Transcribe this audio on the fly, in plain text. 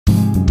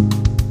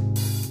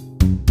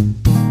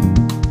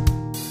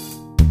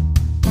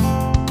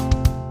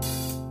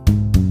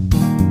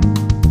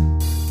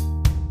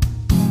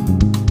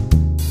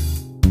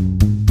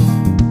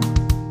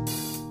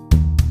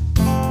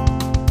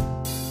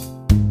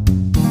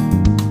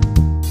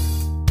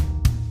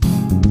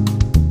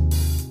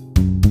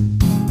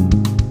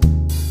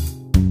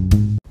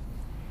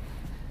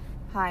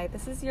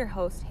this is your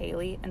host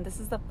Haley, and this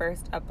is the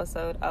first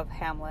episode of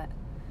Hamlet.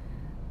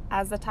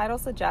 As the title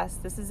suggests,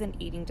 this is an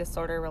eating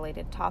disorder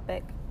related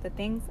topic. The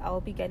things I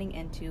will be getting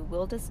into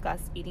will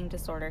discuss eating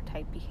disorder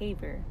type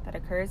behavior that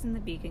occurs in the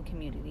vegan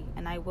community,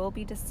 and I will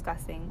be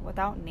discussing,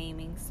 without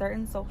naming,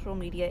 certain social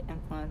media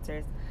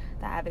influencers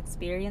that have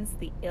experienced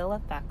the ill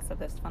effects of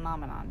this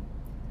phenomenon.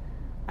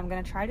 I'm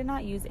going to try to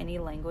not use any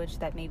language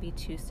that may be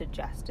too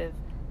suggestive,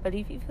 but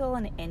if you feel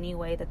in any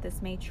way that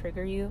this may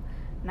trigger you,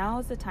 now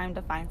is the time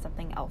to find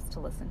something else to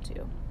listen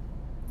to.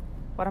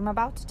 What I'm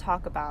about to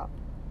talk about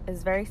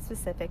is very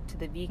specific to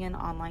the vegan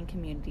online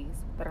communities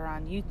that are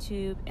on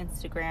YouTube,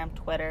 Instagram,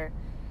 Twitter,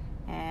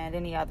 and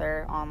any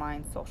other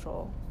online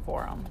social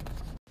forum.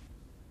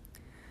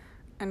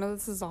 I know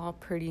this is all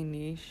pretty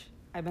niche.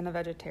 I've been a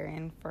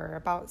vegetarian for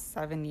about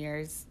 7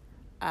 years.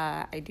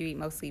 I do eat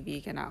mostly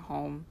vegan at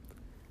home.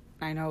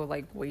 I know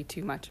way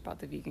too much about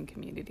the vegan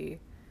community.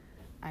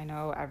 I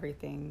know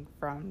everything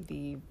from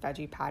the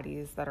veggie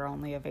patties that are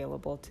only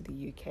available to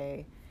the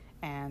UK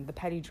and the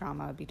petty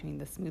drama between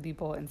the smoothie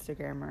bowl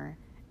Instagrammer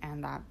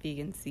and that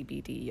vegan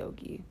CBD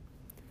yogi.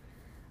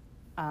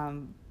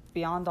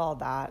 Beyond all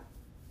that,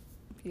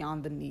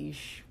 beyond the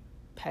niche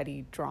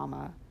petty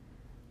drama,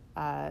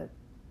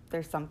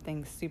 there's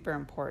something super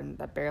important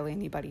that barely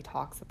anybody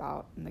talks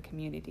about in the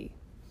community.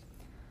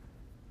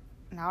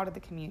 And out of the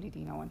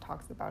community, no one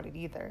talks about it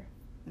either.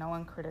 No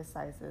one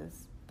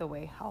criticizes the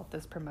way health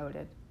is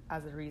promoted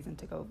as a reason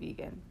to go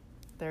vegan.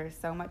 There is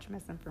so much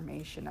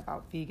misinformation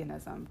about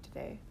veganism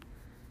today.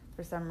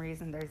 For some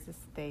reason, there's this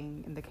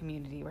thing in the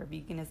community where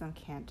veganism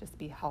can't just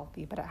be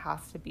healthy, but it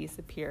has to be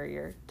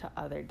superior to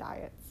other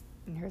diets.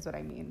 And here's what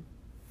I mean.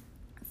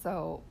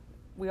 So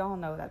we all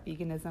know that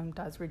veganism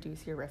does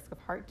reduce your risk of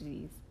heart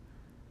disease,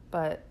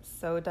 but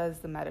so does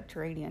the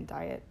Mediterranean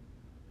diet,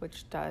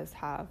 which does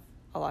have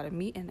a lot of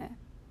meat in it.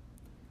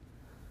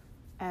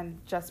 And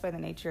just by the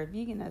nature of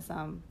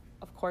veganism,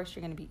 of course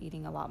you're going to be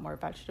eating a lot more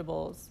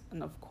vegetables,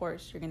 and of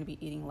course you're going to be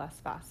eating less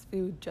fast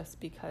food just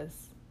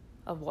because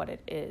of what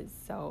it is.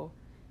 So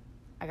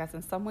I guess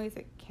in some ways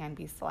it can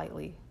be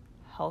slightly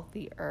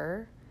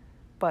healthier,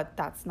 but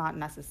that's not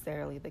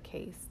necessarily the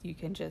case. You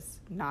can just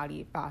not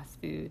eat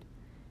fast food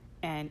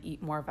and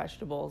eat more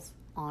vegetables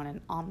on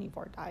an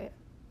omnivore diet.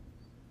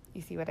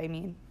 You see what I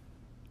mean?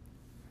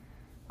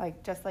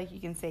 Just like you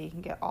can say you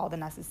can get all the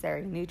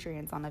necessary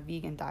nutrients on a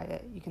vegan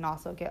diet, you can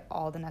also get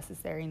all the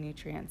necessary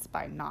nutrients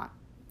by not.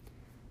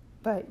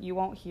 But you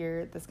won't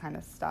hear this kind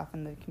of stuff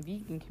in the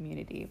vegan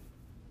community.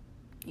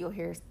 You'll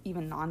hear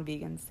even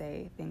non-vegans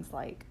say things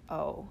like,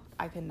 oh,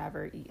 I can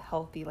never eat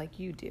healthy like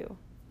you do.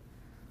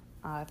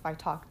 If I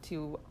talk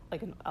to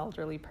an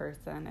elderly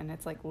person, and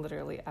it's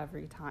literally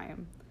every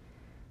time,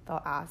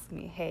 they'll ask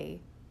me,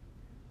 hey,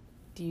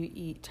 do you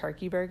eat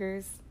turkey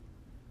burgers?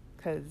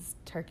 Because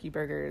turkey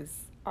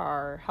burgers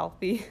are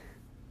healthy.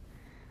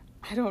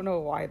 I don't know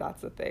why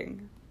that's a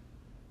thing,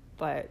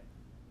 but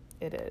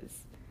it is.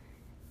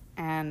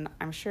 And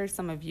I'm sure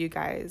some of you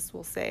guys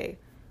will say,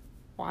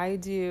 why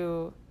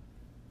do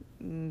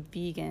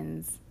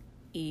vegans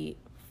eat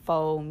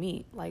faux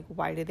meat?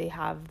 Why do they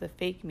have the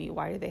fake meat?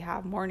 Why do they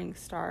have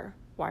Morningstar?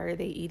 Why are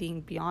they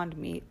eating Beyond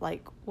Meat?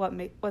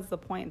 What's the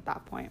point at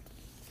that point?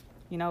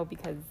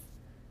 Because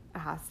it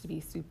has to be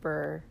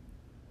super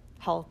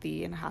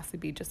healthy and it has to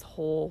be just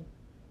whole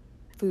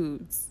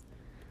foods.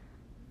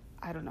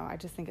 I don't know. I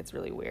just think it's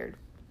really weird.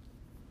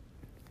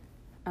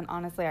 And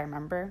honestly, I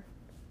remember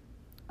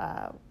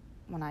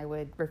when I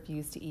would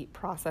refuse to eat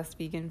processed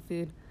vegan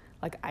food,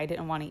 I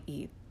didn't want to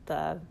eat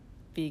the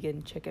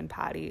vegan chicken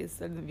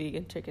patties and the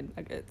vegan chicken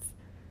nuggets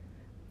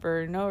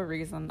for no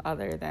reason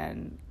other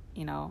than,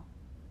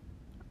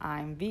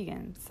 I'm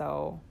vegan,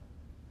 so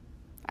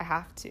I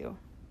have to.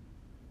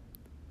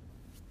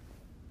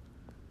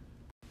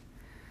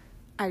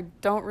 I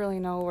don't really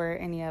know where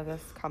any of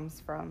this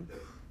comes from,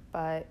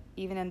 but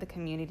even in the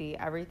community,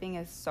 everything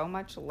is so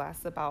much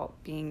less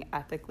about being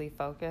ethically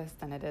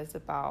focused than it is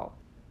about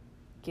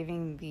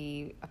giving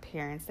the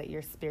appearance that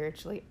you're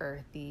spiritually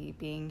earthy,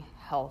 being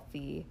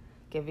healthy,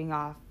 giving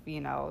off, the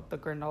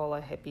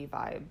granola hippie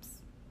vibes.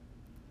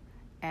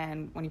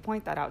 And when you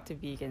point that out to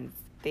vegans,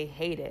 they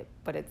hate it,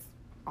 but it's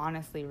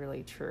honestly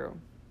really true.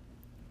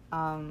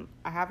 I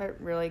haven't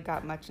really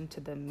got much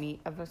into the meat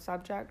of the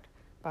subject,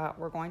 but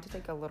we're going to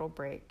take a little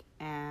break,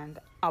 and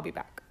I'll be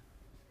back.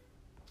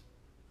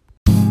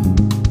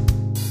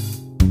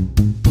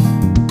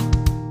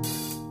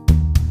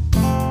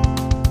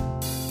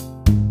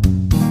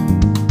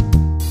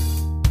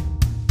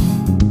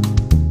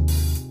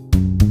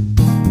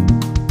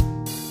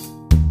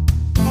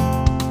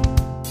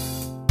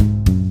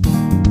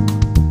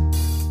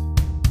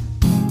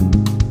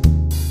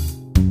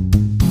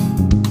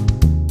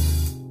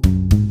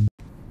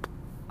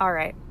 All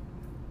right,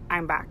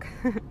 I'm back.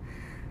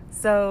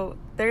 So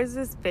there's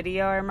this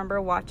video I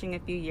remember watching a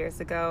few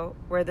years ago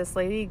where this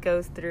lady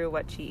goes through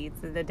what she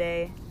eats in a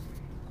day.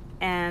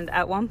 And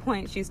at one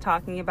point she's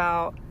talking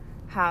about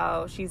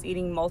how she's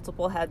eating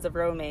multiple heads of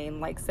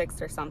romaine,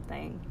 6 or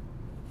something,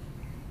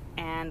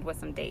 and with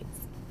some dates.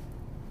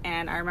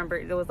 And I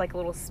remember there was like a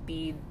little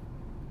speed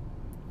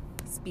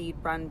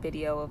run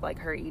video of like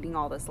her eating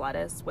all this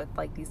lettuce with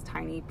like these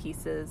tiny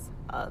pieces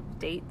of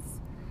dates.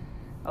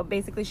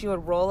 Basically, she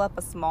would roll up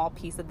a small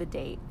piece of the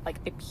date, like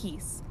a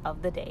piece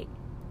of the date,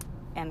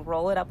 and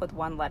roll it up with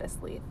one lettuce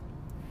leaf.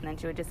 And then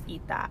she would just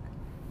eat that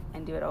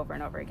and do it over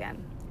and over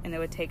again. And it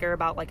would take her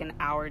about like an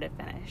hour to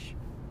finish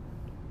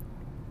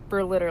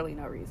for literally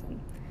no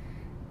reason.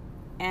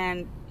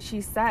 And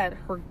she said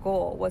her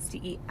goal was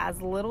to eat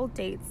as little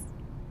dates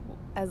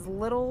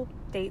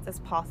as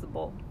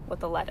possible with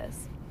the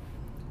lettuce.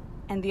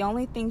 And the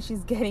only thing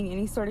she's getting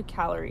any sort of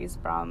calories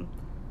from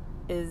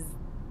is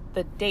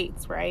the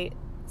dates, right?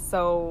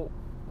 So,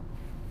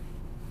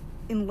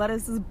 and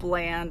lettuce is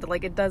bland.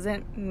 Like, it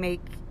doesn't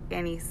make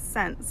any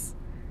sense.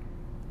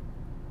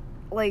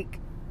 Like,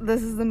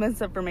 this is the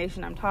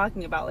misinformation I'm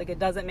talking about. Like, it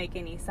doesn't make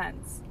any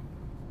sense.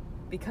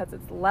 Because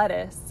it's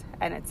lettuce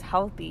and it's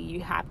healthy,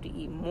 you have to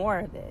eat more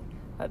of it.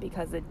 But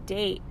because a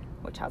date,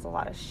 which has a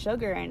lot of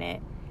sugar in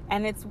it,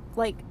 and it's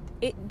like,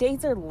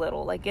 dates are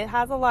little. Like, it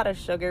has a lot of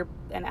sugar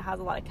and it has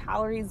a lot of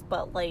calories,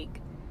 but like,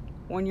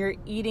 when you're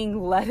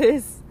eating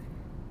lettuce,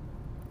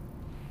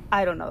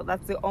 I don't know,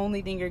 that's the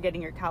only thing you're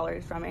getting your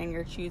calories from, and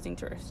you're choosing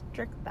to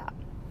restrict that.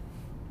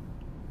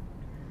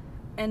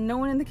 And no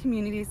one in the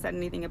community said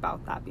anything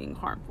about that being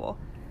harmful.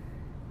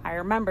 I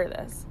remember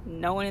this.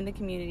 No one in the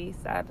community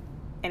said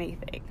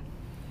anything.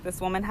 This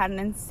woman had an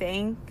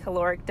insane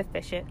caloric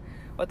deficit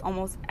with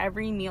almost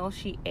every meal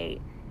she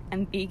ate,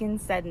 and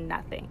vegans said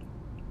nothing.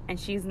 And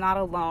she's not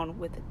alone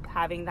with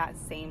having that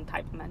same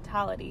type of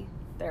mentality.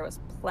 There was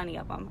plenty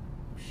of them,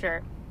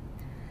 sure.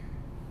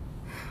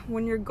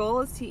 When your goal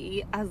is to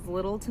eat as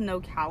little to no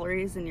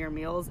calories in your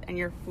meals, and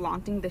you're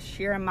flaunting the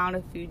sheer amount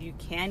of food you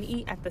can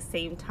eat at the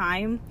same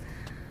time,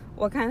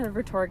 what kind of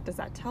rhetoric does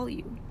that tell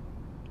you?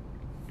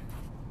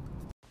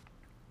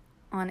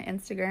 On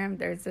Instagram,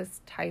 there's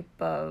this type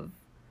of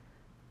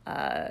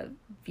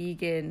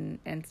vegan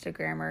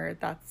Instagrammer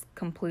that's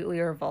completely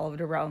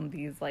revolved around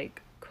these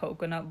like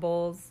coconut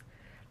bowls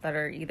that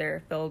are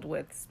either filled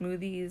with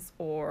smoothies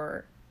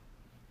or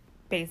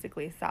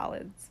basically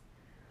salads.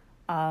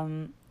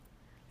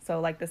 So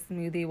like the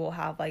smoothie will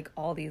have like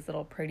all these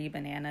little pretty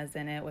bananas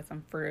in it with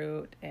some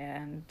fruit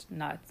and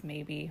nuts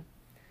maybe.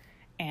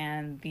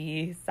 And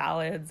the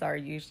salads are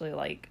usually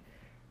like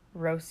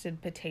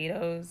roasted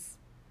potatoes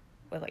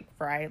with like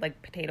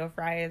potato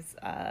fries,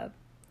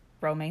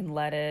 romaine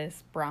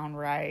lettuce, brown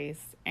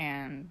rice,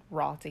 and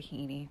raw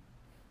tahini.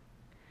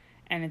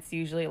 And it's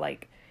usually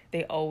like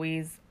they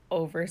always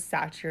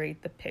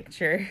oversaturate the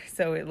picture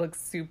so it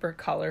looks super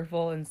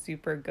colorful and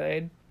super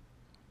good.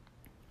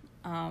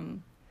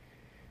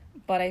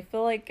 But I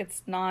feel like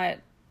it's not,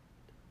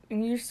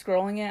 when you're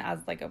scrolling it as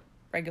like a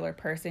regular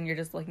person, you're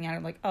just looking at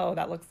it like, oh,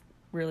 that looks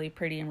really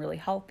pretty and really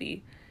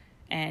healthy,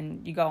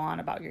 and you go on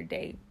about your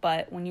day.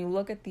 But when you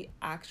look at the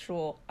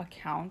actual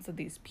accounts of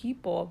these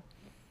people,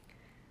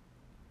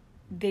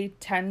 they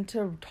tend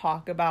to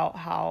talk about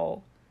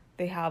how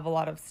they have a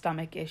lot of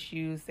stomach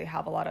issues, they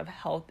have a lot of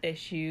health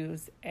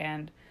issues,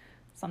 and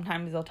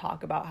sometimes they'll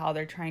talk about how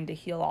they're trying to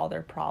heal all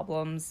their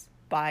problems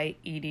by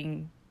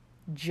eating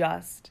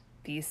just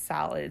these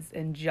salads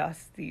and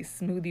just these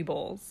smoothie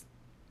bowls.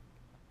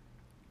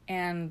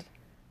 And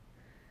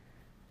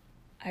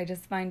I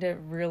just find it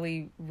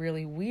really,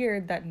 really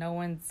weird that no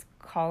one's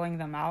calling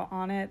them out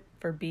on it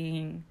for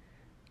being,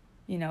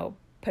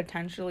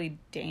 potentially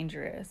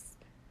dangerous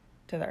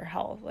to their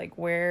health. Like,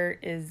 where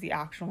is the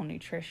actual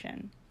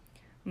nutrition?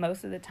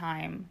 Most of the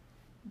time,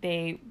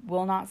 they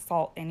will not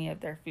salt any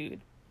of their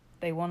food.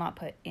 They will not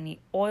put any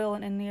oil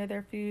in any of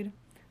their food.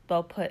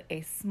 They'll put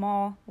a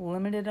small,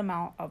 limited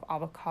amount of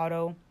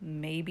avocado,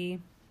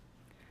 maybe.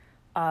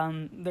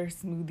 Their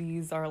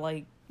smoothies are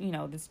like,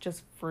 it's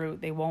just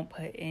fruit. They won't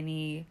put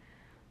any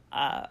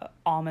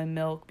almond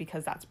milk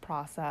because that's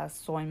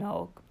processed. Soy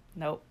milk,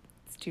 nope,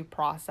 it's too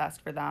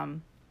processed for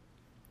them.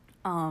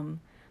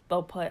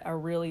 They'll put a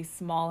really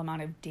small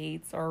amount of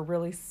dates or a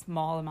really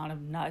small amount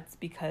of nuts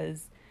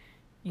because,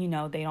 they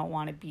don't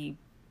want to be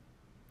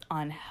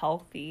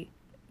unhealthy.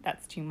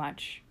 That's too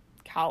much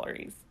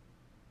calories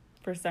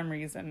for some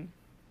reason.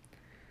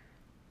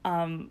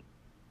 And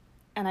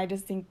I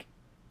just think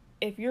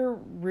if you're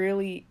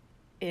really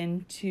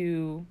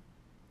into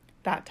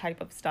that type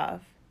of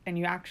stuff and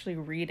you actually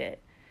read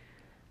it,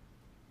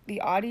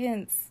 the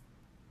audience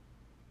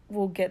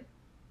will get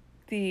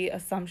the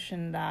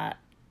assumption that,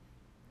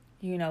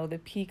 the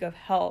peak of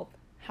health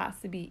has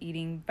to be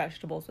eating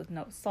vegetables with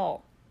no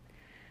salt.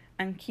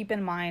 And keep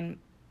in mind,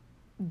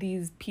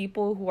 these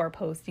people who are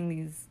posting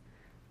these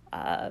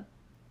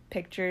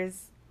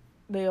pictures,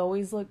 they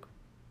always look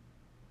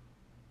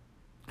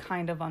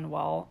kind of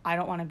unwell. I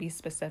don't want to be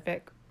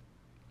specific,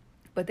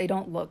 but they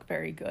don't look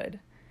very good.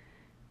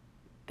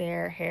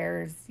 Their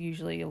hair is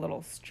usually a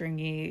little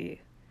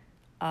stringy.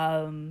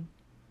 They're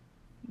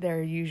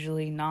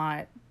usually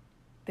not,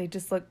 they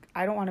just look,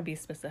 I don't want to be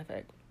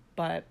specific,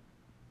 but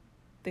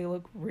they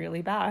look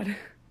really bad.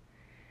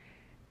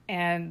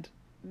 And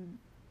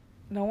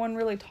no one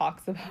really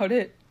talks about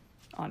it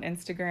on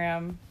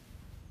Instagram.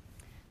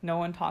 No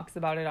one talks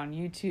about it on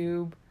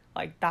YouTube.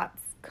 Like,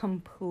 that's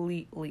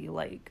completely,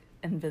 like,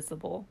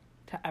 invisible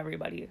to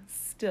everybody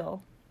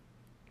still.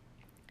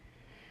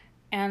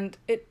 And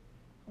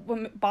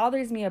what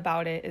bothers me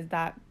about it is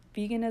that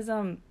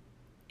veganism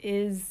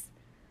is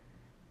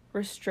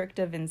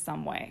restrictive in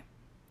some way.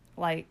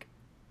 Like,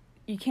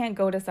 you can't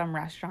go to some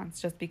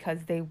restaurants just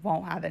because they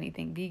won't have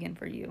anything vegan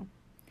for you.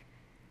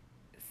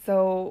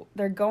 So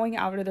they're going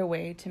out of their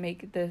way to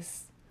make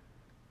this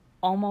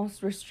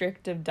almost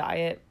restrictive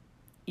diet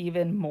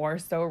even more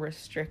so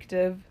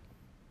restrictive.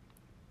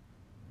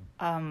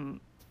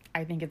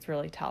 I think it's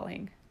really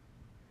telling.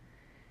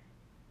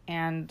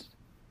 And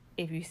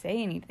if you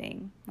say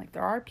anything, like,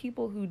 there are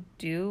people who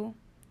do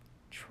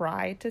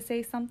try to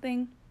say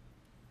something,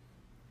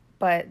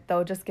 but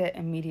they'll just get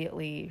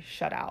immediately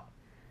shut out.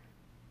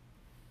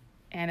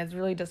 And it's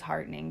really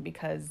disheartening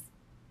because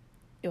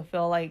you'll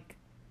feel like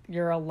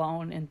you're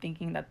alone in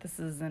thinking that this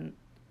isn't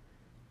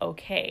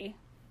okay.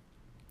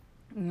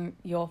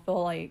 You'll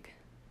feel like,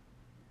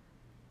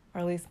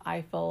 or at least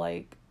I feel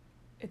like,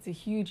 it's a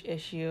huge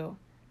issue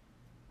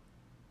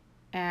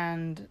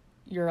and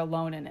you're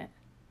alone in it.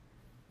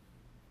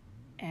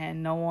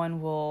 And no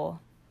one will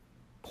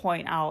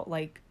point out,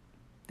 like,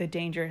 the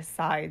dangerous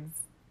sides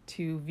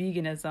to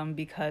veganism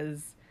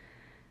because,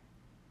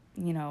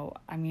 you know,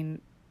 I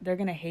mean, they're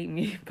going to hate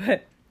me,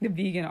 but the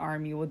vegan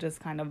army will just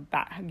kind of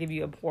give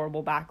you a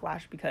horrible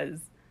backlash because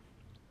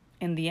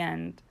in the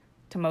end,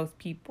 to most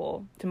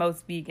people, to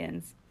most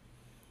vegans,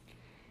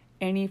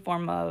 any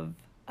form of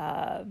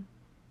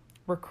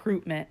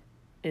recruitment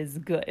is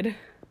good.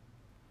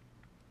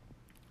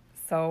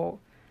 So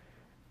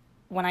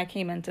when I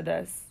came into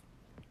this,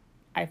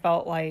 I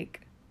felt like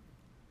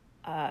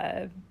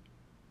I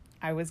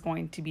was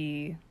going to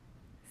be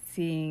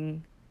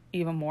seeing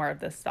even more of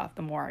this stuff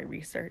the more I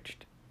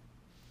researched.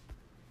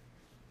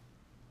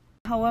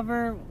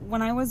 However,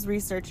 when I was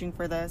researching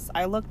for this,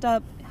 I looked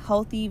up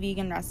healthy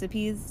vegan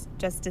recipes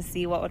just to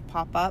see what would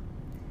pop up.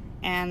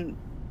 And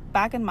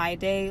back in my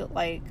day,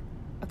 like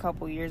a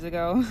couple years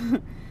ago,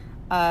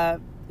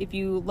 if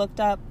you looked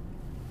up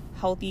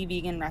healthy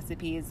vegan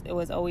recipes, it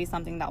was always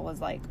something that was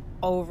like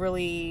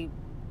overly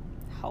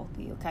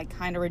healthy, like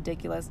kind of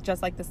ridiculous,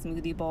 just like the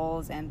smoothie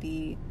bowls and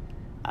the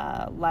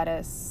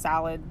lettuce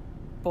salad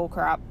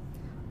bullcrap.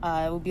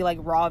 It would be like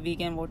raw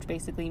vegan, which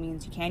basically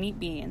means you can't eat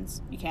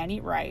beans, you can't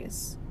eat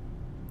rice,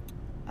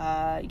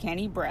 you can't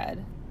eat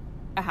bread.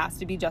 It has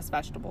to be just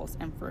vegetables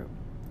and fruit,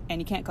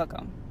 and you can't cook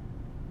them.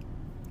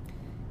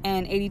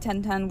 And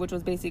 80-10-10, which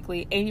was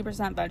basically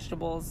 80%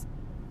 vegetables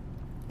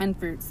and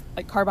fruits,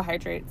 like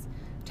carbohydrates,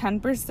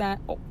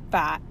 10%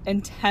 fat,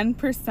 and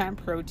 10%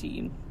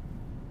 protein.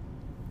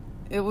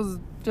 It was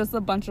just a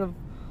bunch of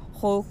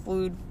whole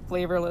food,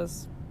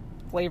 flavorless,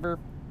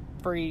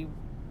 flavor-free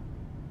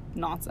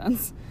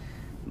nonsense.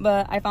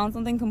 But I found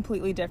something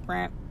completely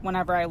different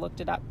whenever I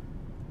looked it up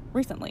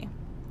recently,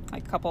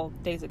 like a couple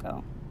days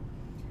ago.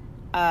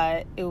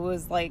 It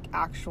was like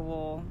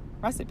actual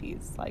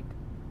recipes, like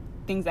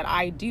things that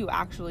I do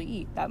actually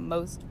eat, that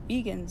most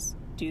vegans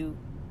do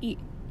eat.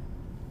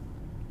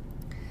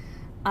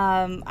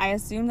 I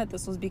assume that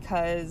this was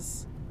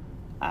because,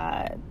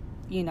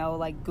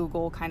 like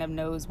Google kind of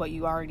knows what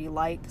you already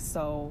like,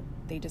 so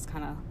they just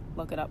kind of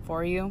look it up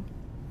for you.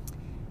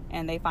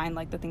 And they find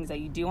like the things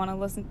that you do want to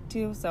listen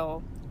to.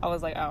 So I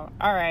was like, oh,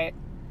 all right.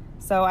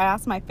 So I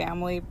asked my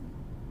family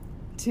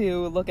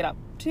to look it up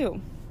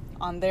too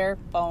on their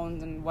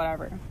phones and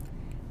whatever.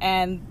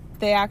 And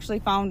they actually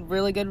found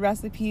really good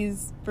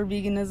recipes for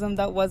veganism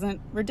that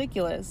wasn't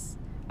ridiculous.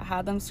 I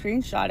had them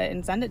screenshot it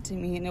and send it to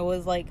me, and it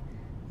was like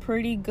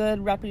pretty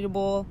good,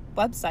 reputable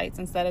websites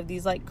instead of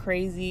these like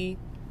crazy,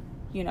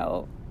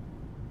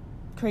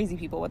 crazy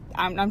people.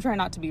 I'm trying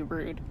not to be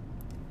rude.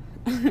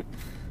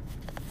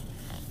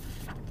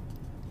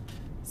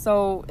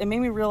 So it made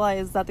me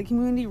realize that the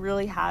community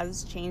really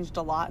has changed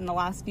a lot in the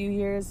last few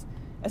years.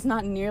 It's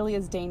not nearly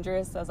as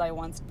dangerous as I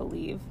once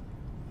believed.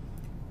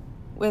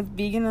 With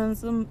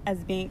veganism as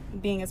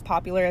being as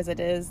popular as it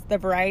is, the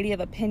variety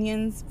of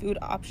opinions, food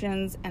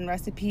options, and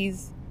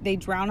recipes, they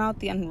drown out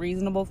the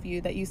unreasonable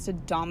few that used to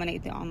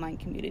dominate the online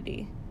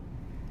community.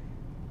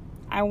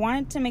 I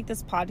wanted to make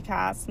this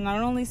podcast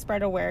not only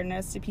spread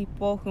awareness to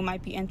people who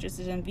might be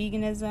interested in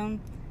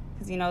veganism,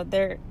 because,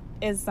 there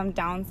is some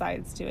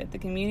downsides to it. The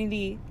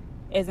community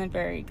isn't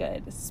very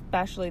good,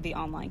 especially the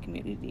online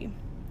community.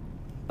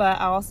 But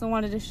I also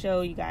wanted to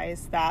show you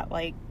guys that,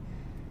 like,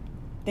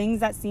 things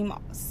that seem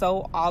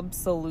so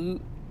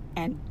obsolete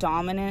and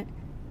dominant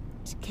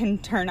can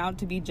turn out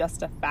to be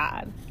just a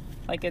fad.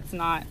 Like, it's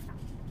not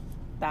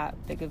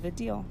that big of a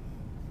deal.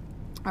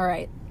 All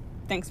right.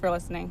 Thanks for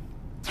listening.